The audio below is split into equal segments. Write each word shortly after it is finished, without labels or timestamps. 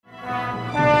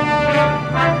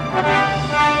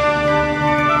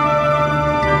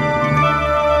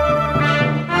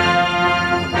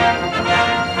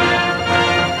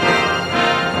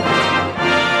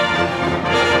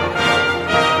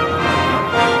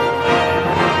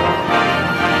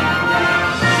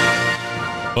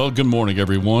Well, good morning,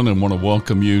 everyone, and want to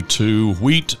welcome you to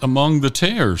Wheat Among the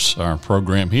Tares, our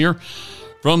program here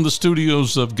from the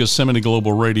studios of Gethsemane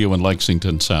Global Radio in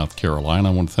Lexington, South Carolina.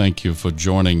 I want to thank you for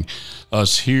joining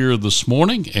us here this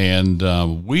morning,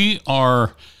 and we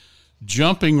are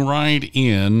jumping right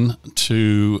in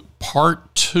to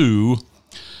part 2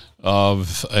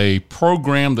 of a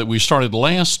program that we started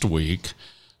last week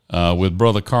with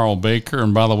Brother Karl Baker.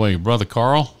 And by the way, Brother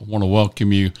Karl, I want to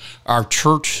welcome you, our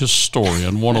church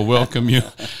historian, want to welcome you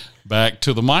back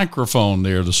to the microphone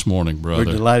there this morning, brother.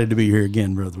 We're delighted to be here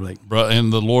again, Brother Blake.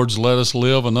 And the Lord's let us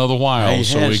live another while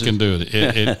so we can do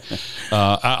it.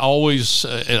 I always,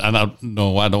 and I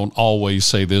know I don't always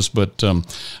say this, but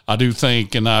I do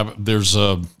think, and there's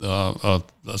a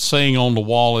saying on the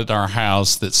wall at our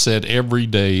house that said every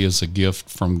day is a gift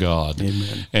from God.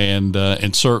 Amen.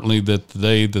 And certainly that the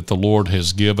day that the Lord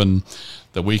has given,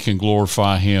 that we can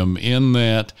glorify Him in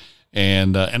that.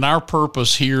 And our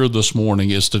purpose here this morning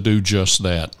is to do just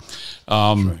that.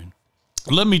 Right.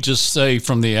 Let me just say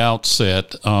from the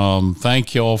outset,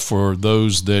 thank y'all for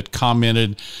those that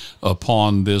commented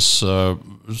upon this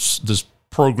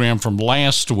program from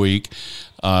last week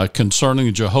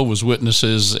concerning Jehovah's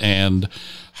Witnesses and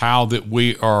how that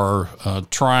we are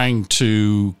trying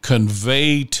to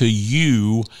convey to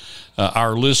you,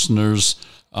 our listeners,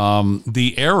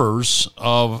 the errors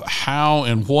of how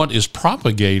and what is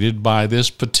propagated by this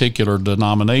particular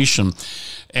denomination.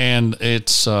 And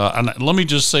it's, and let me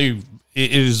just say,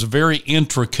 it is a very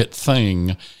intricate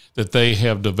thing that they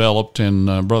have developed.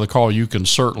 And Brother Karl, you can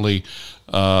certainly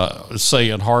say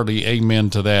and hearty amen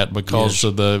to that because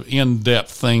of the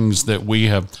in-depth things that we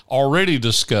have already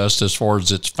discussed as far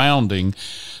as its founding.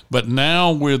 But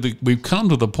now we've come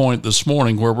to the point this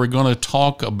morning where we're going to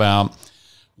talk about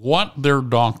what their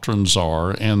doctrines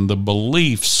are and the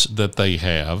beliefs that they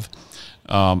have.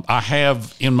 I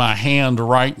have in my hand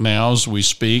right now as we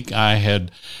speak, I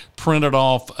had printed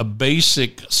off a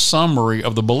basic summary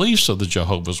of the beliefs of the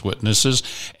Jehovah's Witnesses,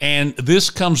 and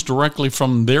this comes directly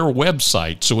from their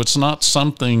website. So it's not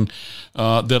something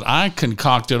that I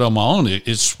concocted on my own.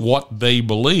 It's what they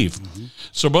believe. Mm-hmm.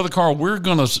 So, Brother Karl, we're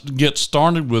going to get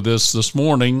started with this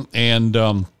morning, and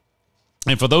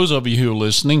for those of you who are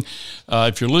listening,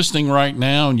 if you're listening right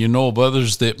now and you know of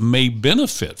others that may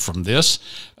benefit from this,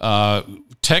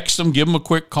 text them, give them a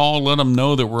quick call, let them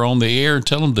know that we're on the air, and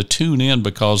tell them to tune in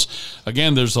because,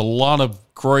 again, there's a lot of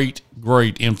great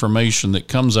information that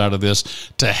comes out of this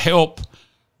to help,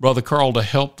 Brother Karl, to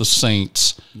help the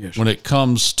saints when it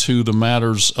comes to the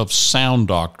matters of sound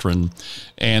doctrine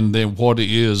and then what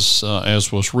is,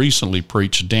 as was recently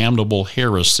preached, damnable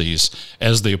heresies,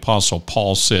 as the Apostle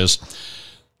Paul says.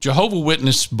 Jehovah's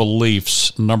Witness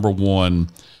beliefs, number one,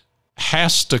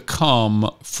 has to come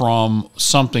from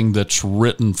something that's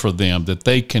written for them, that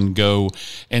they can go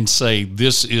and say,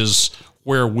 this is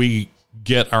where we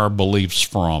get our beliefs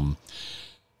from.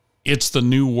 It's the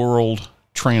New World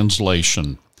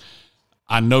Translation.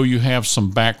 I know you have some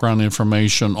background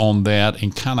information on that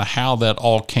and kind of how that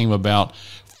all came about.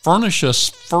 Furnish us,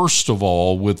 first of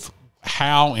all, with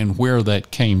how and where that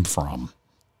came from.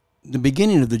 The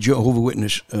beginning of the Jehovah's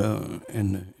Witness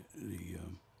and the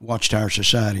Watchtower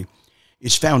Society,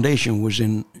 its foundation was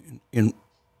in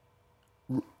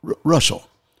Russell,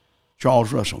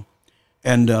 Charles Russell,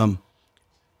 and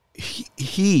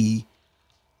he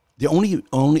the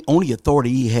only authority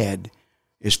he had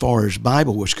as far as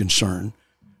Bible was concerned,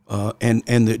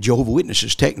 and the Jehovah's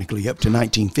Witnesses technically up to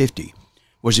 1950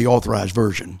 was the authorized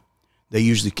version. They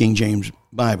used the King James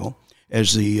Bible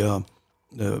as the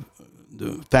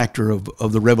factor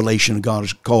of the revelation of God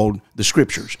is called the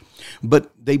Scriptures. But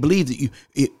they believe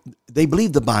that they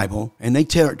believe the Bible, and they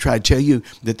try to tell you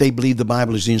that they believe the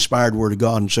Bible is the inspired Word of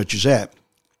God and such as that.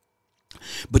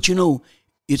 But you know,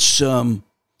 it's kind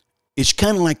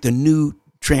of like the new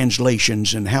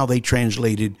translations and how they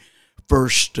translated 1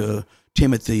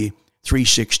 Timothy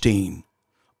 3:16.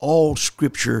 All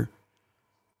Scripture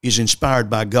is inspired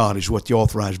by God, is what the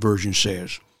Authorized Version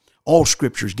says. All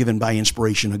Scripture is given by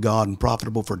inspiration of God and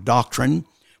profitable for doctrine,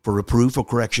 for reproof, for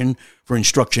correction, for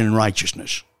instruction in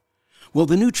righteousness. Well,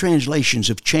 the new translations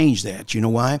have changed that. You know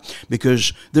why?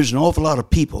 Because there's an awful lot of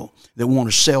people that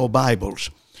want to sell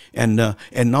Bibles. And not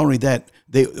only that,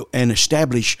 they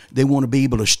want to be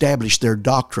able to establish their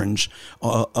doctrines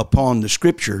upon the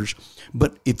Scriptures.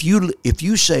 But if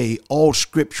you say all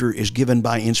Scripture is given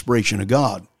by inspiration of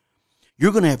God,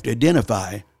 you're going to have to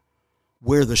identify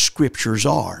where the Scriptures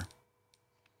are.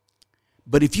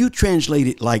 But if you translate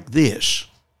it like this,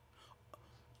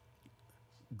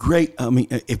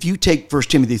 if you take 1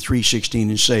 Timothy 3:16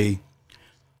 and say,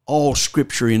 all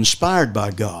Scripture inspired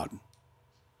by God,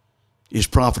 is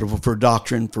profitable for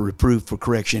doctrine, for reproof, for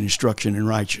correction, instruction, and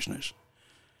righteousness.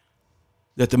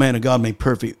 That the man of God may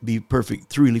be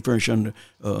perfect, thoroughly furnished unto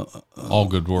all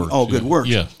good works. All good works.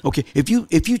 Yeah. Okay. If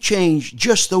you change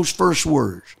just those first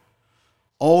words,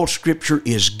 all Scripture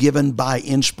is given by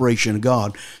inspiration of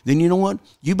God, then you know what?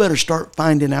 You better start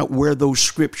finding out where those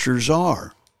Scriptures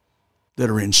are that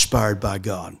are inspired by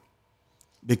God.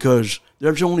 Because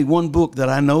there's only one book that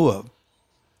I know of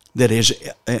that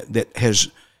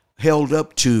has held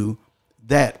up to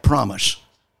that promise,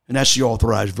 and that's the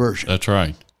Authorized Version. That's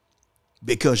right.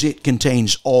 Because it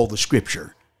contains all the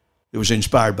Scripture that was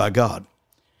inspired by God.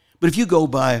 But if you go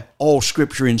by all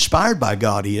Scripture inspired by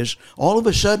God is, all of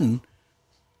a sudden,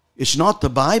 it's not the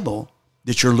Bible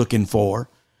that you're looking for.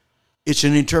 It's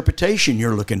an interpretation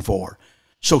you're looking for.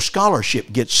 So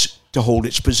scholarship gets to hold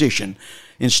its position.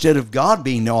 Instead of God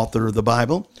being the author of the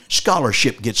Bible,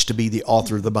 scholarship gets to be the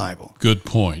author of the Bible. Good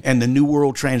point. And the New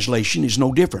World Translation is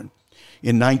no different.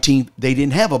 They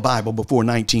didn't have a Bible before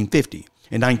 1950.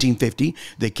 In 1950,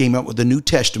 they came up with the New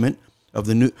Testament of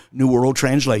the New World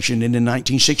Translation, and in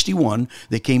 1961,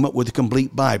 they came up with a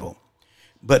complete Bible.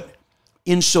 But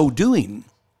in so doing,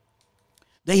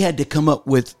 they had to come up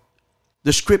with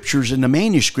the Scriptures and the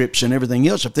manuscripts and everything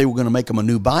else if they were going to make them a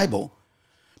new Bible.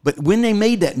 But when they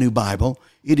made that new Bible,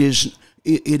 it is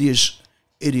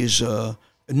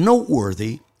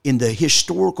noteworthy in the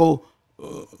historical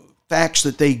facts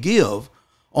that they give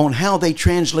on how they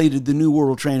translated the New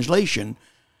World Translation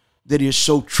that is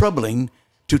so troubling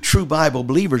to true Bible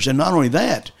believers. And not only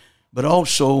that, but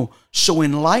also so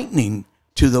enlightening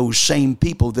to those same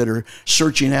people that are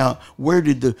searching out where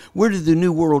did the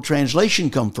New World Translation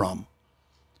come from.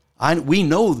 We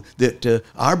know that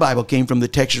our Bible came from the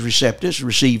Textus Receptus,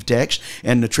 received text,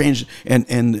 and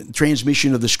the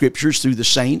transmission of the Scriptures through the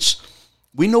saints.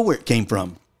 We know where it came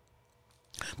from.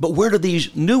 But where do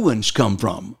these new ones come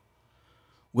from?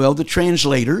 Well, the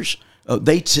translators,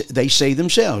 they say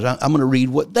themselves. I'm going to read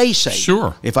what they say.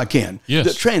 Sure. If I can. Yes.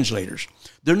 The translators.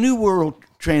 The New World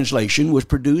Translation was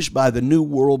produced by the New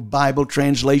World Bible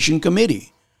Translation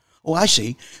Committee. Oh, I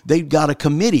see. They've got a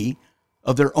committee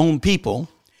of their own people.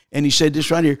 And he said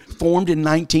this right here, formed in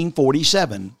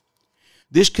 1947.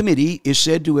 This committee is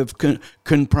said to have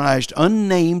comprised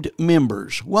unnamed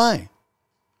members. Why?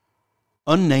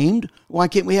 Unnamed? Why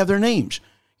can't we have their names?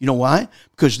 You know why?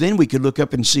 Because then we could look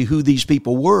up and see who these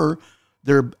people were,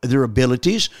 their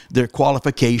abilities, their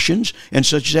qualifications, and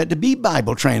such as that to be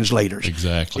Bible translators.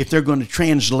 Exactly. If they're going to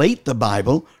translate the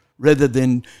Bible rather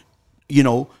than,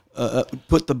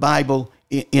 put the Bible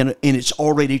in its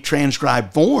already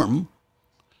transcribed form.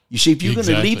 You see, if you're going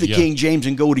to leave the King James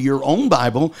and go to your own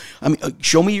Bible,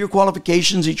 show me your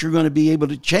qualifications that you're going to be able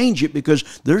to change it,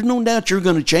 because there's no doubt you're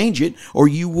going to change it, or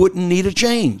you wouldn't need a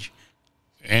change.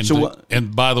 And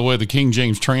and by the way, the King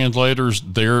James translators,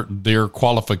 their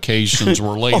qualifications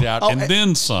were laid out, and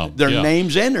then some. Their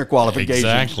names and their qualifications.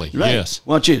 Exactly. Right. Yes.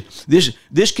 Watch it.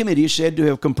 This committee is said to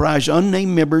have comprised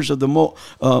unnamed members of the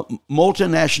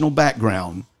multinational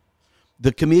background.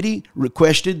 The committee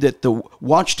requested that the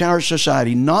Watchtower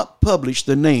Society not publish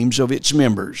the names of its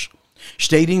members,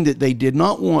 stating that they did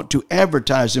not want to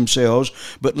advertise themselves,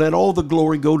 but let all the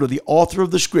glory go to the author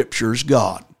of the Scriptures,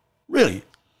 God. Really?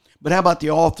 But how about the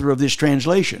author of this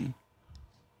translation?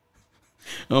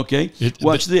 Okay,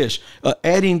 watch this.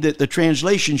 Adding that the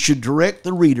translation should direct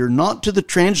the reader not to the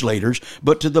translators,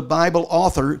 but to the Bible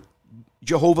author,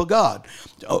 Jehovah God.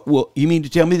 Well, you mean to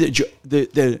tell me that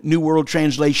the New World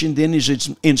Translation then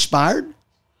is inspired?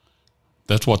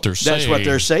 That's what they're saying. That's what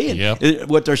they're saying. Yep.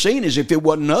 What they're saying is if it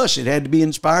wasn't us, it had to be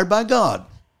inspired by God.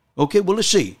 Okay, well, let's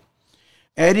see.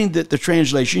 Adding that the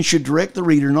translation should direct the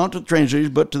reader not to the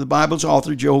translators, but to the Bible's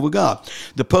author, Jehovah God.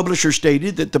 The publisher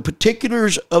stated that the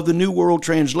particulars of the New World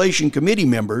Translation Committee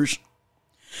members,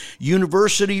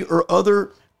 university or other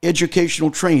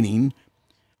educational training,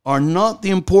 are not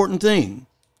the important thing.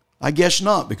 I guess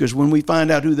not, because when we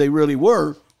find out who they really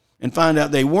were and find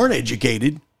out they weren't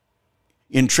educated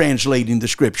in translating the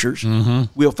Scriptures,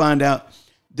 we'll find out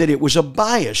that it was a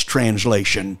biased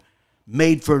translation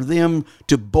made for them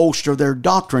to bolster their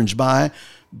doctrines by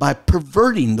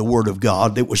perverting the Word of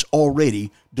God that was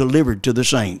already delivered to the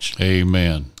saints.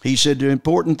 Amen. He said the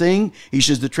important thing, he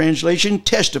says the translation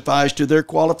testifies to their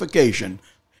qualification.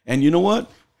 And you know what?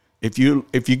 If you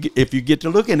get to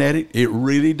looking at it, it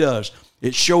really does.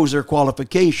 It shows their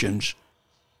qualifications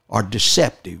are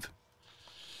deceptive.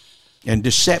 And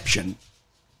deception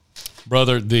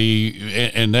Brother,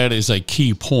 and that is a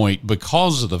key point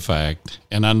because of the fact,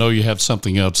 and I know you have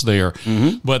something else there,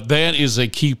 but that is a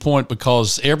key point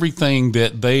because everything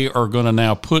that they are going to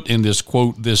now put in this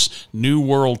quote, this New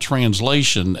World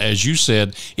Translation, as you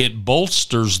said, it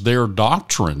bolsters their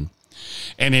doctrine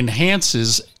and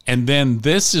enhances, and then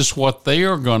this is what they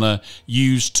are going to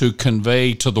use to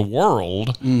convey to the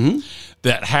world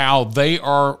that how they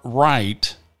are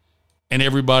right and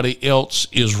everybody else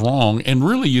is wrong. And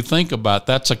really, you think about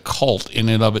that's a cult in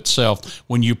and of itself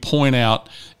when you point out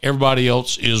everybody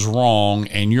else is wrong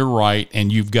and you're right,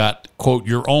 and you've got, quote,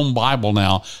 your own Bible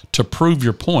now to prove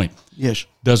your point. Yes.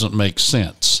 Doesn't make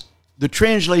sense. The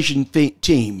translation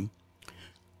team,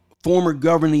 former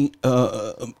governing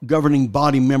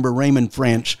body member Raymond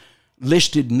France,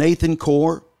 listed Nathan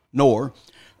Knorr,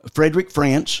 Frederick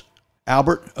France,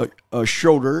 Albert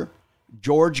Schroeder,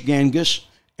 George Gangus,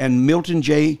 and Milton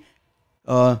J.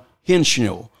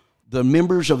 Hinshnell, the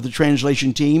members of the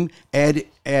translation team,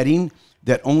 adding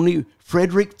that only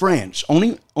Frederick France,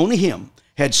 only him,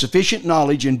 had sufficient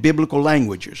knowledge in biblical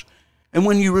languages. And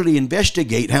when you really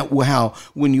investigate how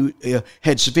when you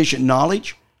had sufficient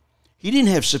knowledge, he didn't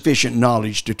have sufficient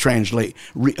knowledge to translate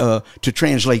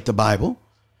the Bible,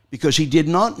 because he did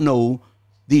not know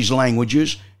these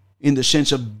languages in the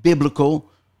sense of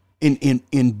biblical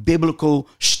in biblical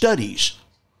studies.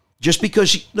 Just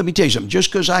because, let me tell you something,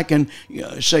 just because I can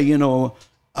say,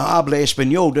 habla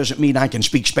español doesn't mean I can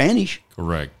speak Spanish.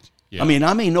 Correct. Yeah. I mean,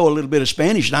 I may know a little bit of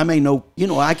Spanish, and I may know,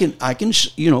 I can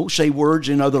say words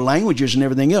in other languages and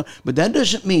everything else, but that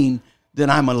doesn't mean that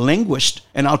I'm a linguist.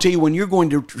 And I'll tell you, when you're going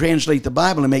to translate the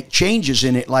Bible and make changes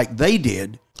in it like they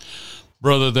did,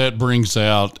 brother, that brings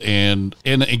out, and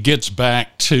it gets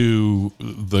back to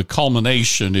the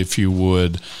culmination, if you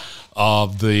would,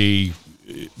 of the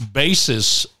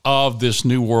basis of this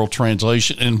New World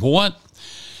Translation and what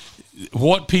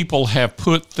people have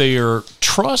put their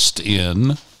trust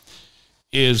in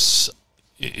is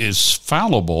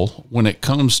fallible when it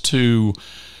comes to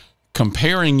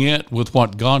comparing it with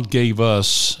what God gave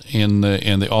us in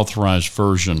the authorized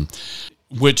version,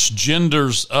 which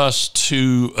genders us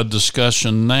to a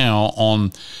discussion now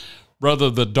on, brother,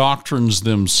 the doctrines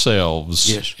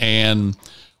themselves. Yes. And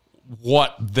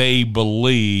what they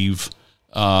believe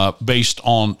based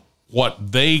on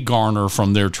what they garner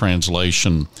from their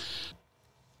translation.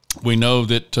 We know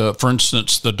that, for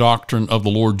instance, the doctrine of the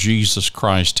Lord Jesus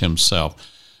Christ himself,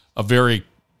 a very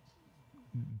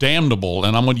damnable,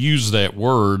 and I'm going to use that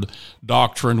word,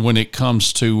 doctrine when it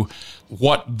comes to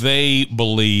what they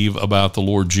believe about the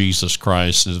Lord Jesus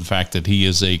Christ, is the fact that he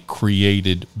is a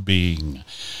created being.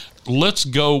 Let's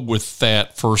go with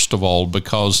that first of all,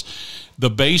 because the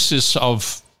basis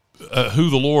of who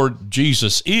the Lord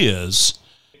Jesus is,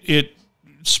 it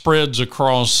spreads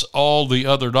across all the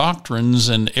other doctrines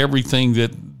and everything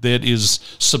that is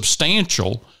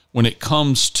substantial when it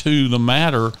comes to the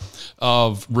matter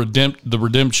of the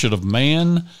redemption of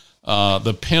man,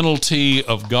 the penalty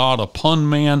of God upon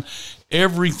man,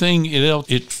 everything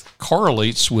it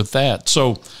correlates with that.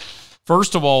 So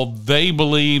first of all, they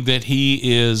believe that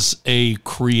he is a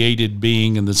created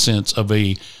being in the sense of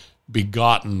a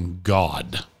begotten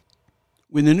God.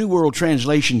 When the New World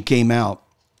Translation came out,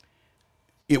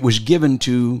 it was given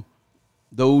to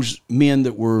those men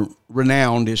that were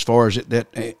renowned as far as at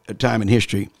that time in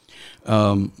history.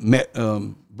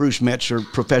 Bruce Metzer,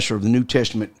 professor of the New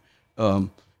Testament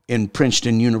in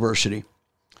Princeton University,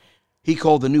 he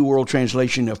called the New World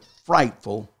Translation a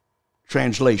frightful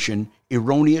translation,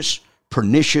 erroneous,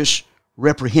 pernicious,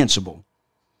 reprehensible.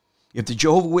 If the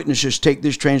Jehovah Witnesses take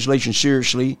this translation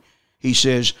seriously, he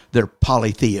says they're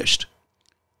polytheist.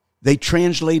 They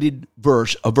translated a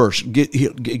verse.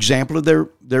 Example of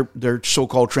their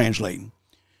so-called translating.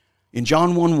 In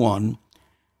John 1:1,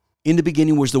 in the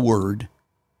beginning was the Word,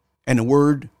 and the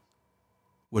Word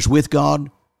was with God,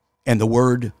 and the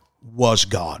Word was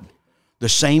God. The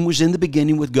same was in the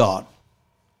beginning with God.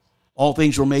 All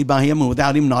things were made by him, and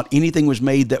without him not anything was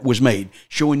made that was made,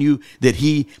 showing you that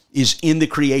he is in the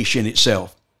creation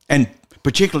itself. And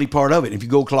particularly part of it, if you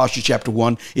go Colossians chapter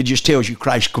 1, it just tells you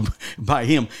Christ, by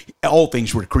him, all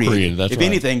things were created. That's if right.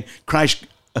 anything, Christ,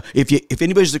 if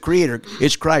anybody's the creator,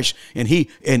 it's Christ. And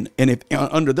if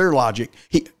under their logic,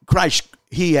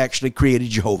 he actually created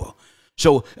Jehovah.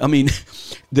 So, I mean,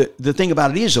 the thing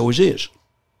about it is, though, is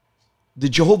the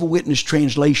Jehovah Witness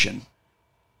translation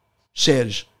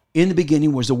says, in the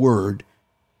beginning was the Word,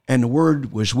 and the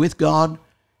Word was with God,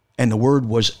 and the Word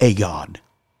was a God.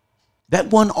 That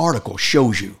one article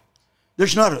shows you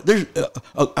There's not.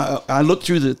 I looked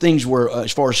through the things where,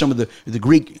 as far as some of the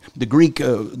Greek,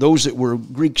 those that were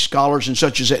Greek scholars and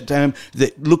such as that time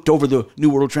that looked over the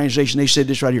New World Translation, they said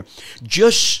this right here: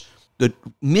 just the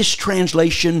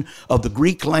mistranslation of the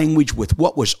Greek language with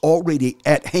what was already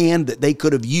at hand that they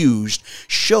could have used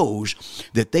shows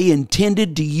that they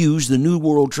intended to use the New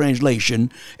World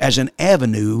Translation as an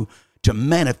avenue to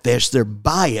manifest their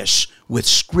bias with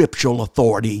scriptural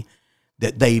authority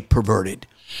that they perverted.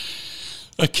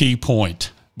 A key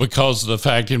point, because the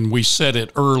fact, and we said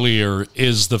it earlier,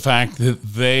 is the fact that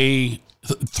they,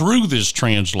 through this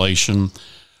translation,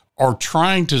 are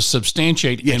trying to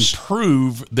substantiate and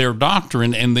prove their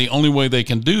doctrine, and the only way they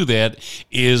can do that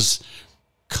is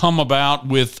come about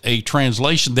with a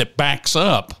translation that backs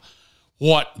up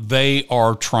what they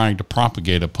are trying to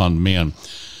propagate upon men.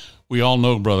 We all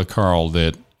know, Brother Karl,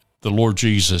 that the Lord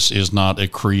Jesus is not a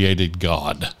created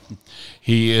God.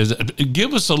 He is.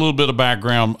 Give us a little bit of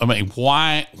background. I mean,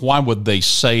 why would they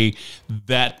say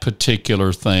that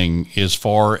particular thing as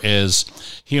far as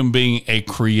him being a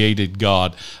created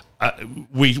God?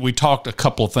 We talked a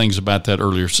couple of things about that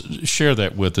earlier. Share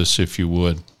that with us, if you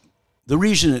would. The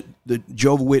reason that the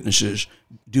Jehovah Witnesses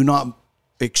do not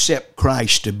accept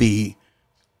Christ to be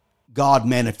God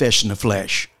manifest in the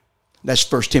flesh, that's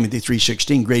 1 Timothy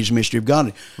 3:16, greatest mystery of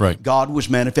God. Right. God was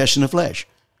manifest in the flesh.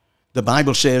 The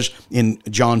Bible says in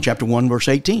John chapter 1, verse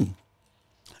 18,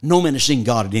 no man has seen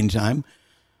God at any time.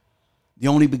 The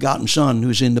only begotten Son who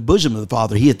is in the bosom of the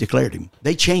Father, he hath declared him.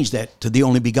 They changed that to the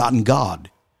only begotten God.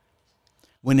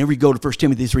 Whenever you go to 1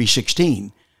 Timothy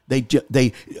 3:16,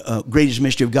 they greatest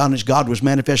mystery of God is God was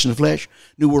manifest in the flesh.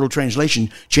 New World Translation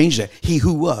changed that. He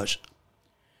who was.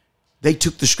 They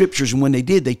took the scriptures, and when they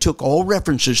did, they took all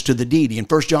references to the deity. In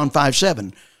 1 John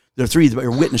 5:7, there are three that are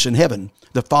witness in heaven: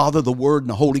 the Father, the Word, and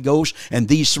the Holy Ghost, and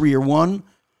these three are one.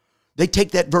 They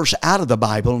take that verse out of the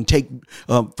Bible and take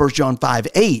 1 John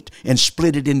 5:8 and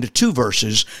split it into two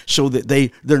verses so that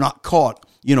they're not caught,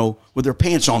 with their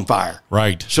pants on fire.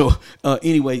 Right. So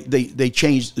anyway, they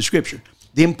changed the scripture.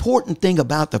 The important thing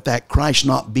about the fact Christ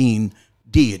not being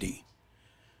deity,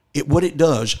 what it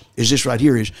does is this right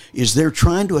here, is they're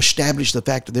trying to establish the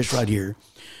fact of this right here,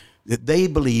 that they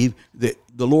believe that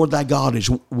the Lord thy God is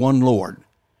one Lord.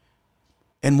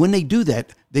 And when they do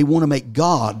that, they want to make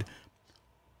God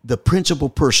the principal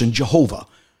person, Jehovah.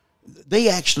 They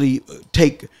actually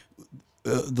take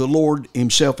the Lord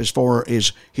himself as far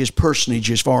as his personage,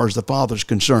 as far as the Father's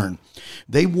concerned.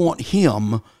 They want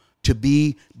him to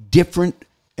be different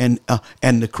and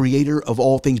the creator of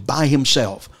all things by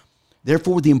himself.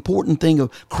 Therefore, the important thing of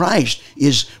Christ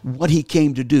is what he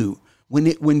came to do.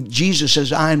 When Jesus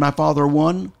says, I and my Father are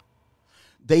one,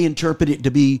 they interpret it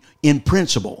to be in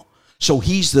principle. So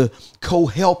he's the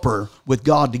co-helper with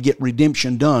God to get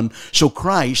redemption done. So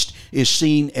Christ is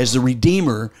seen as the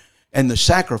Redeemer and the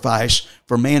sacrifice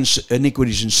for man's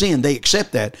iniquities and sin. They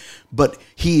accept that, but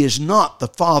he is not the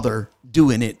Father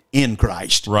doing it in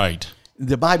Christ. Right.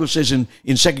 The Bible says in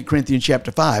 2 Corinthians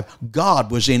chapter 5,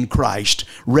 God was in Christ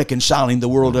reconciling the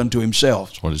world unto himself.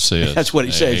 That's what it says. That's what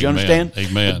it says. You understand?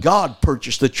 Amen. But God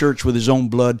purchased the church with his own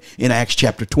blood in Acts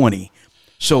chapter 20.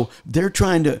 So they're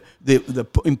trying to, the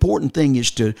important thing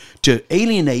is to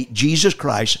alienate Jesus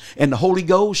Christ, and the Holy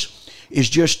Ghost is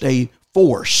just a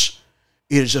force.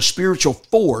 It is a spiritual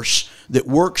force that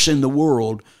works in the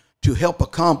world to help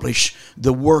accomplish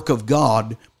the work of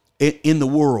God in the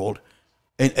world,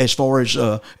 as far as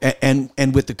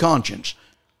and with the conscience.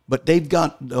 But they've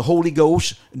got the Holy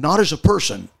Ghost not as a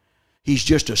person. He's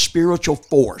just a spiritual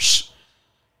force.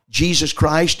 Jesus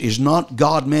Christ is not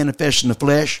God manifest in the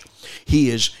flesh. He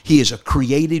is a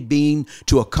created being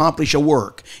to accomplish a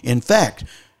work. In fact,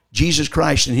 Jesus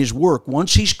Christ and his work,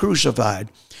 once he's crucified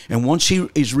and once he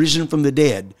is risen from the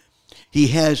dead, he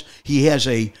has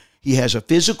a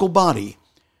physical body.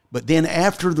 But then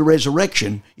after the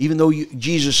resurrection, even though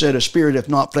Jesus said, a spirit, if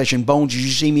not flesh and bones, as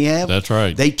you see me have. That's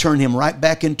right. They turn him right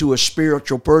back into a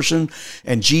spiritual person.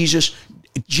 And Jesus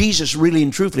really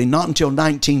and truthfully, not until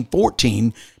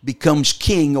 1914, becomes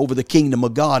king over the kingdom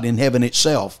of God in heaven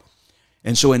itself.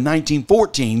 And so in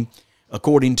 1914,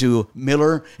 according to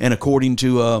Miller and according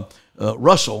to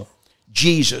Russell,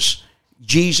 Jesus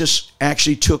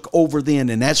actually took over then.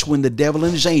 And that's when the devil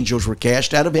and his angels were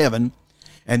cast out of heaven.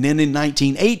 And then in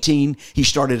 1918, he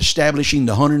started establishing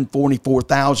the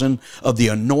 144,000 of the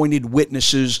anointed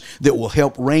witnesses that will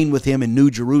help reign with him in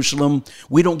New Jerusalem.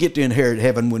 We don't get to inherit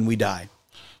heaven when we die.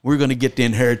 We're going to get to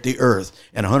inherit the earth.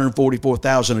 And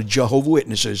 144,000 of Jehovah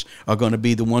Witnesses are going to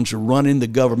be the ones who are running the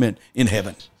government in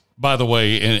heaven. By the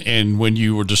way, and when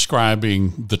you were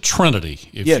describing the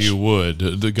Trinity, if Yes. you would,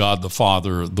 the God, the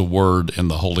Father, the Word, and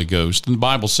the Holy Ghost, and the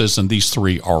Bible says, and these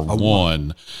three are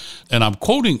one. And I'm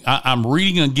quoting, I'm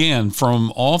reading again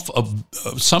from off of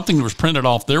something that was printed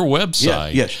off their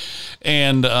website. Yeah, yes.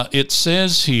 And it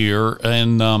says here,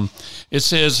 and it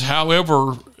says,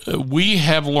 however, we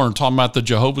have learned, talking about the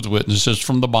Jehovah's Witnesses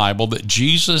from the Bible, that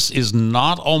Jesus is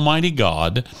not Almighty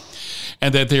God,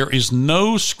 and that there is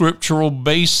no scriptural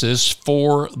basis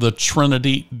for the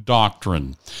Trinity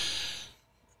doctrine.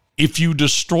 If you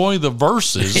destroy the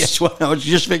verses, That's what I was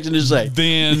just fixing to say.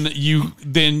 then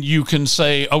you can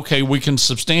say, okay, we can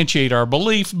substantiate our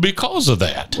belief because of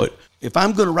that. But if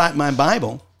I'm going to write my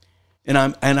Bible, and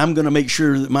I'm going to make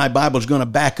sure that my Bible is going to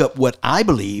back up what I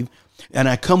believe, and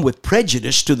I come with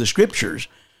prejudice to the scriptures,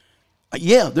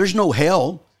 yeah, there's no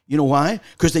hell. You know why?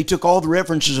 Because they took all the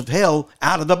references of hell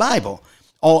out of the Bible.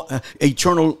 All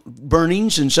eternal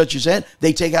burnings and such as that,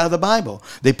 they take out of the Bible.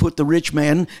 They put the rich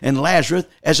man and Lazarus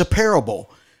as a parable.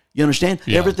 You understand?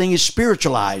 Yeah. Everything is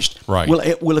spiritualized. Right.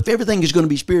 Well, if everything is going to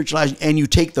be spiritualized, and you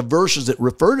take the verses that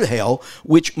refer to hell,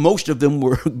 which most of them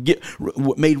were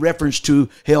made reference to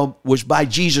hell, was by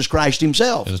Jesus Christ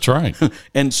himself. That's right.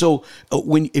 And so,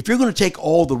 if you're going to take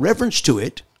all the reference to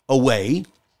it away,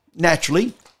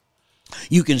 naturally,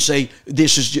 you can say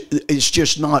it's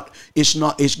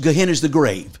Gehenna is the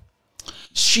grave.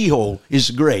 Sheol is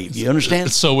the grave. You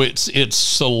understand? So it's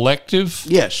selective.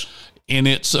 Yes. In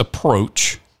its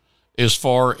approach as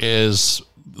far as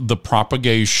the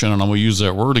propagation, and I'm going to use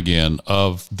that word again,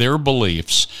 of their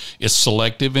beliefs. It's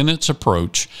selective in its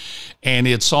approach, and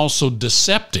it's also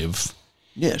deceptive.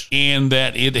 Yes. In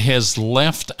that it has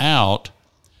left out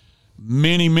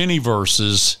many, many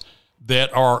verses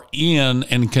that are in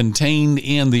and contained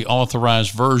in the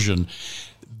authorized version.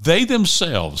 They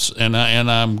themselves, and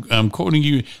I'm quoting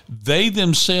you, they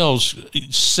themselves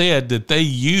said that they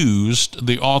used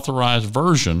the authorized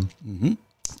version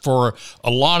for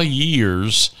a lot of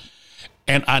years.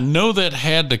 And I know that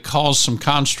had to cause some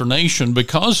consternation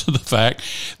because of the fact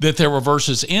that there were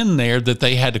verses in there that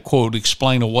they had to, quote,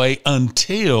 explain away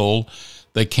until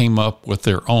they came up with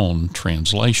their own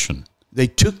translation. They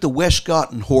took the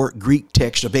Westcott and Hort Greek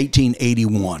text of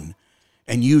 1881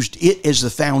 and used it as the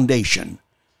foundation,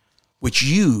 which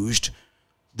used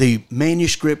the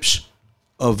manuscripts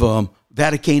of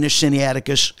Vaticanus,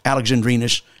 Sinaiticus,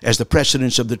 Alexandrinus as the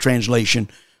precedents of the translation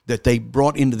that they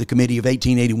brought into the committee of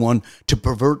 1881 to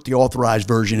pervert the authorized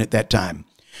version at that time.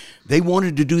 They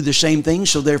wanted to do the same thing,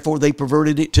 so therefore they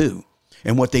perverted it too.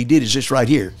 And what they did is this right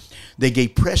here. They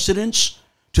gave precedence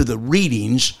to the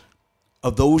readings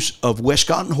of those of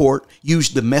Westcott and Hort,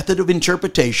 used the method of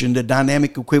interpretation, the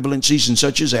dynamic equivalencies and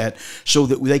such as that, so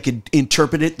that they could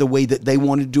interpret it the way that they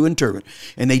wanted to interpret.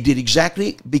 And they did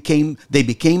exactly, they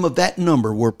became of that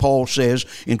number where Paul says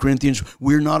in Corinthians,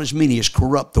 we're not as many as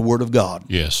corrupt the word of God.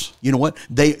 Yes. You know what?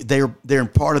 They're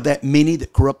part of that many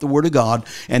that corrupt the word of God,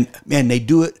 and they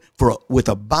do it with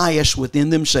a bias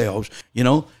within themselves, you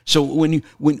know. So when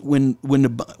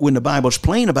the Bible's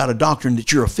plain about a doctrine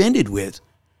that you're offended with,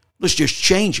 let's just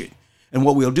change it. And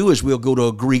what we'll do is we'll go to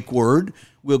a Greek word.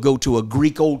 We'll go to a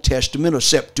Greek Old Testament, a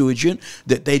Septuagint,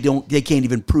 that they can't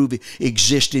even prove it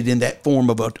existed in that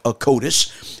form of a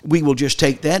codex. We will just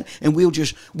take that and we'll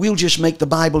just make the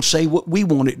Bible say what we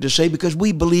want it to say, because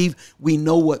we believe we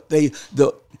know what the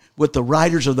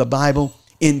writers of the Bible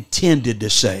intended to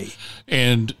say.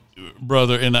 And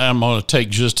brother, and I'm going to take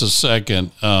just a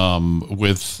second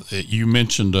you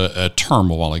mentioned a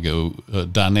term a while ago,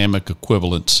 dynamic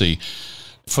equivalency.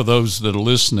 For those that are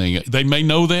listening, they may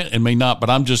know that and may not, but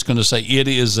I'm just going to say it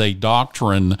is a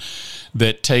doctrine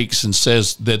that takes and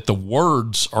says that the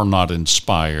words are not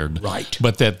inspired, right,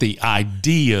 but that the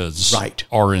ideas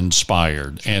are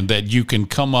inspired, and that you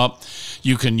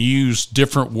can use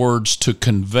different words to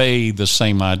convey the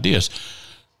same ideas.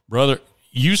 Brother,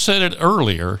 you said it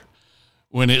earlier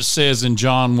when it says in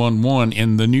John 1:1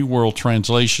 in the New World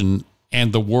Translation,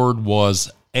 and the word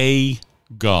was a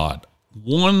God.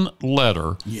 One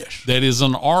letter that is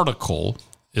an article,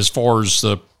 as far as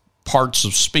the parts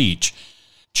of speech,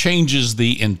 changes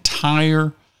the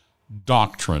entire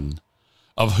doctrine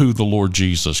of who the Lord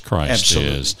Jesus Christ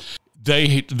is.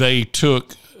 They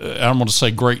took, I'm going to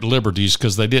say great liberties,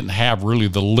 because they didn't have really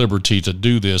the liberty to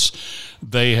do this.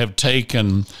 They have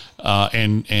taken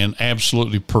and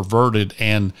absolutely perverted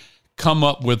and come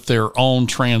up with their own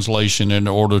translation in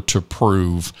order to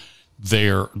prove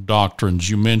their doctrines.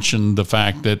 You mentioned the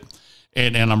fact that,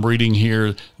 and I'm reading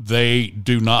here, they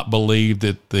do not believe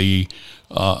that that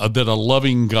a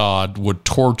loving God would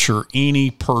torture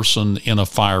any person in a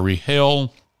fiery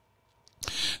hell.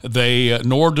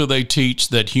 Nor do they teach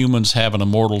that humans have an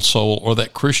immortal soul or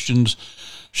that Christians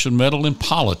should meddle in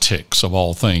politics, of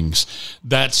all things.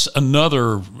 That's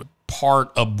another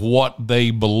part of what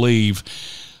they believe.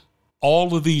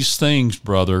 All of these things,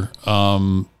 brother,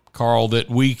 Karl, that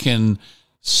we can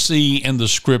see in the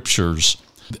scriptures.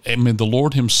 I mean, the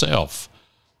Lord himself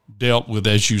dealt with,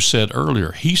 as you said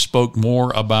earlier, he spoke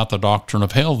more about the doctrine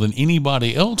of hell than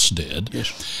anybody else did.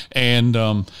 Yes.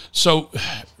 And so,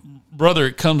 brother,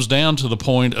 it comes down to the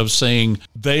point of saying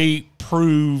they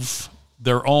prove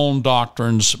their own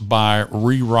doctrines by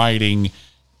rewriting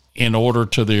in order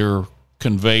to their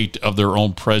convey of their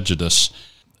own prejudice.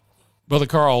 Brother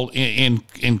Karl, in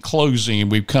closing,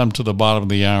 we've come to the bottom of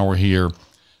the hour here.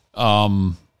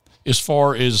 As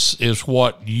far as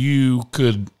what you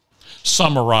could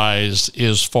summarize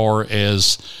as far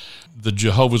as the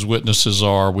Jehovah's Witnesses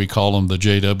are, we call them the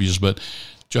JWs, but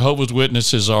Jehovah's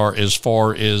Witnesses are, as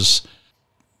far as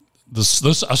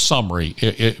this a summary,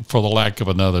 for the lack of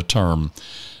another term.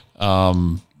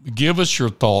 Give us your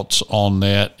thoughts on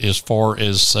that as far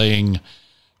as saying,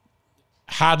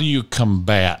 how do you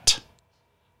combat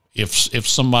if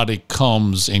somebody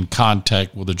comes in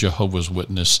contact with a Jehovah's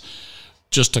Witness?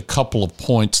 Just a couple of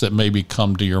points that maybe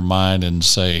come to your mind and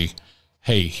say,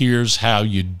 hey, here's how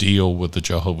you deal with the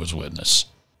Jehovah's Witness.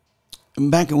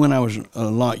 Back when I was a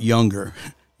lot younger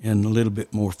and a little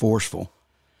bit more forceful,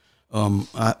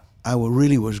 I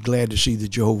really was glad to see the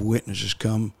Jehovah's Witnesses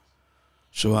come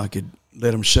so I could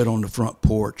let them sit on the front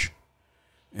porch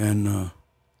and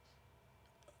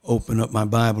open up my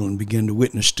Bible and begin to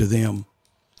witness to them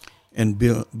and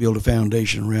build a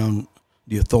foundation around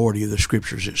the authority of the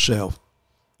Scriptures itself.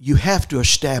 You have to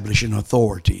establish an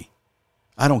authority.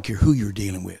 I don't care who you're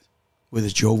dealing with, whether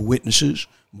it's Jehovah's Witnesses,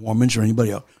 Mormons, or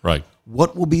anybody else. Right.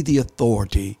 What will be the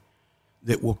authority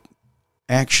that will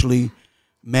actually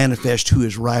manifest who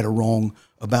is right or wrong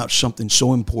about something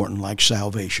so important like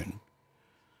salvation?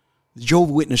 The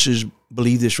Jehovah's Witnesses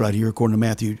believe this right here, according to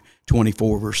Matthew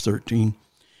 24, verse 13,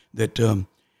 that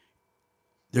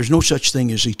there's no such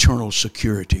thing as eternal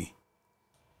security,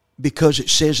 because it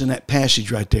says in that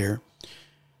passage right there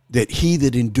that he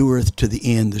that endureth to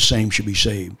the end, the same shall be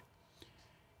saved.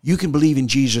 You can believe in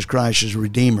Jesus Christ as a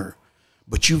Redeemer,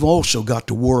 but you've also got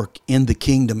to work in the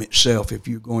kingdom itself. If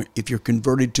you're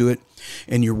converted to it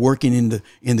and you're working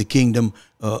in the kingdom,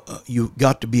 you've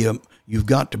got to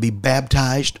be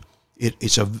baptized.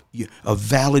 It's a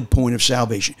valid point of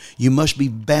salvation. You must be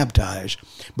baptized.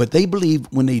 But they believe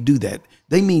when they do that,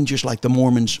 they mean just like the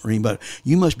Mormons or anybody,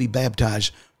 you must be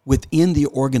baptized within the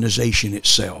organization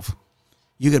itself.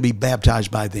 You got to be baptized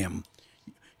by them.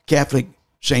 Catholic,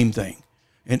 same thing.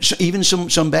 And so even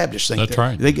some Baptists think that's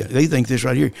right. They think this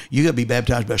right here. You got to be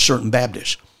baptized by a certain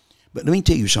Baptist. But let me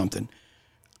tell you something.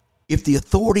 If the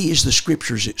authority is the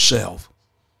Scriptures itself,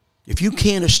 if you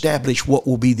can't establish what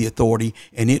will be the authority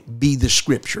and it be the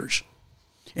Scriptures,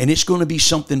 and it's going to be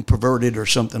something perverted or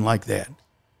something like that,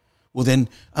 well then,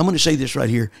 I'm going to say this right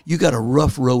here. You got a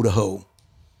rough row to hoe.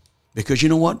 Because you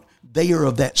know what? They are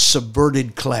of that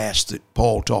subverted class that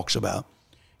Paul talks about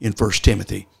in 2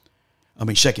 Timothy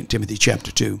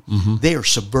chapter 2. Mm-hmm. They are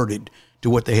subverted to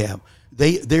what they have.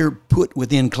 They're put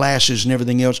within classes and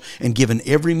everything else and given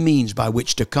every means by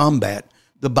which to combat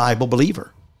the Bible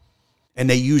believer. And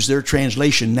they use their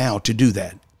translation now to do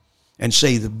that and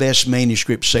say the best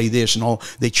manuscripts say this and all.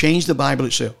 They change the Bible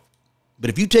itself. But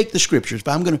if you take the Scriptures, if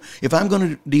I'm going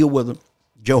to deal with a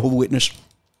Jehovah's Witness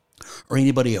or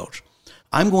anybody else,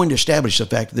 I'm going to establish the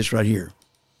fact of this right here,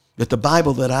 that the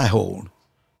Bible that I hold,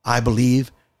 I believe,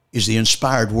 is the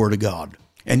inspired Word of God.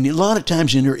 And a lot of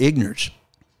times in their ignorance,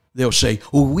 they'll say,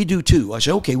 oh, we do too. I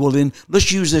say, okay, well then,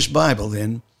 let's use this Bible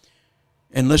then,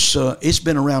 and it's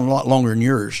been around a lot longer than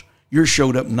yours. Yours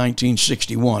showed up in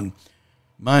 1961.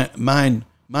 Mine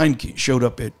showed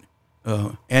up at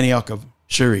Antioch of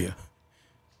Syria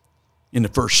in the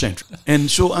 1st century.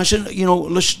 And so I said,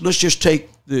 let's just take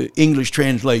the English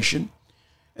translation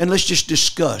and let's just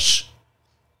discuss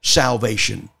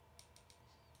salvation.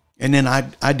 And then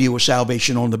I deal with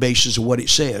salvation on the basis of what it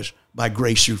says, by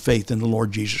grace through faith in the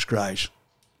Lord Jesus Christ.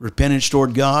 Repentance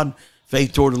toward God,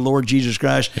 faith toward the Lord Jesus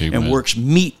Christ, Amen. And works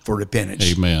meet for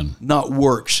repentance. Amen. Not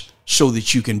works so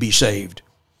that you can be saved.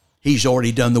 He's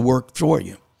already done the work for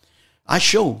you. I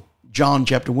show John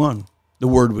chapter 1, the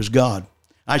Word was God.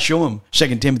 I show them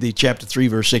 2 Timothy chapter 3,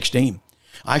 verse 16.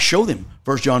 I show them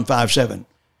 1 John 5, 7.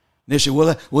 They say,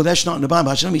 well, that's not in the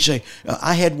Bible. I said, let me say,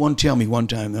 I had one tell me one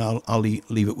time, and I'll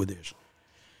leave it with this.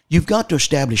 You've got to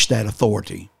establish that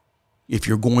authority if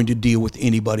you're going to deal with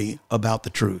anybody about the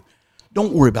truth.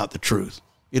 Don't worry about the truth.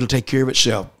 It'll take care of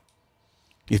itself.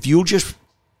 If you'll just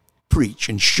preach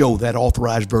and show that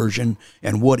authorized version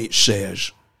and what it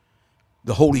says,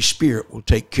 the Holy Spirit will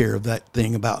take care of that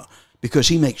thing because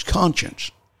he makes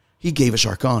conscience. He gave us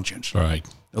our conscience. Right.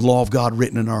 The law of God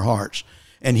written in our hearts.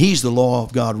 And he's the law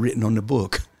of God written on the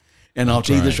book. And I'll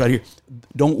tell you this right here.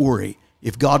 Don't worry.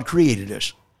 If God created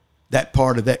us, that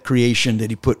part of that creation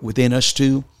that he put within us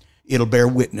too, it'll bear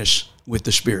witness with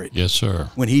the Spirit. Yes, sir.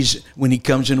 When he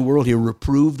comes in the world, he'll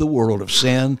reprove the world of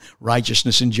sin,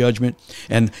 righteousness, and judgment.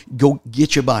 And go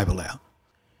get your Bible out.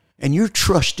 And you're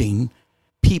trusting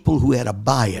people who had a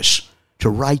bias to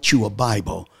write you a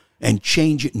Bible and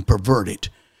change it and pervert it.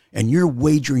 And you're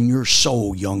wagering your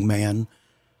soul, young man,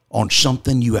 on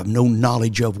something you have no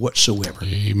knowledge of whatsoever.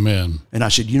 Amen. And I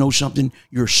said, you know something?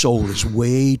 Your soul is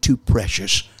way too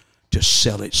precious to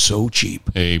sell it so cheap.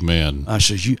 Amen. I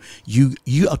says,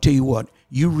 I'll tell you what,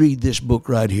 you read this book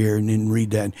right here and then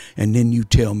read that, and then you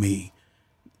tell me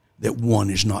that one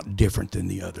is not different than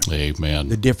the other. Amen.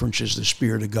 The difference is the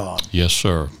Spirit of God. Yes,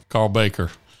 sir. Karl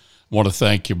Baker, I want to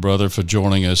thank you, brother, for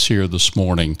joining us here this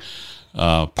morning.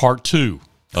 Part 2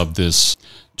 of this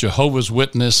Jehovah's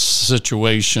Witness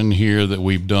situation here that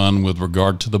we've done with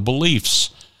regard to the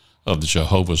beliefs of the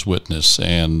Jehovah's Witness.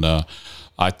 And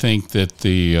I think that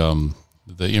the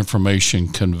information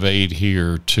conveyed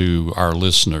here to our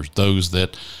listeners, those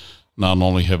that not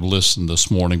only have listened this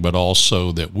morning, but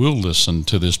also that will listen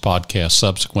to this podcast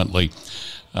subsequently,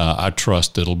 I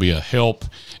trust it'll be a help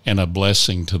and a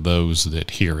blessing to those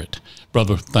that hear it.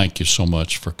 Brother, thank you so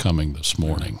much for coming this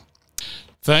morning.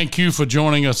 Thank you for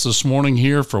joining us this morning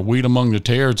here for Wheat Among the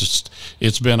Tares.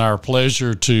 It's been our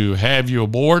pleasure to have you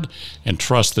aboard, and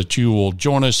trust that you will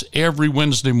join us every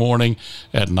Wednesday morning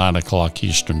at 9 o'clock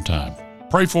Eastern Time.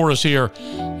 Pray for us here,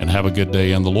 and have a good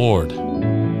day in the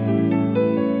Lord.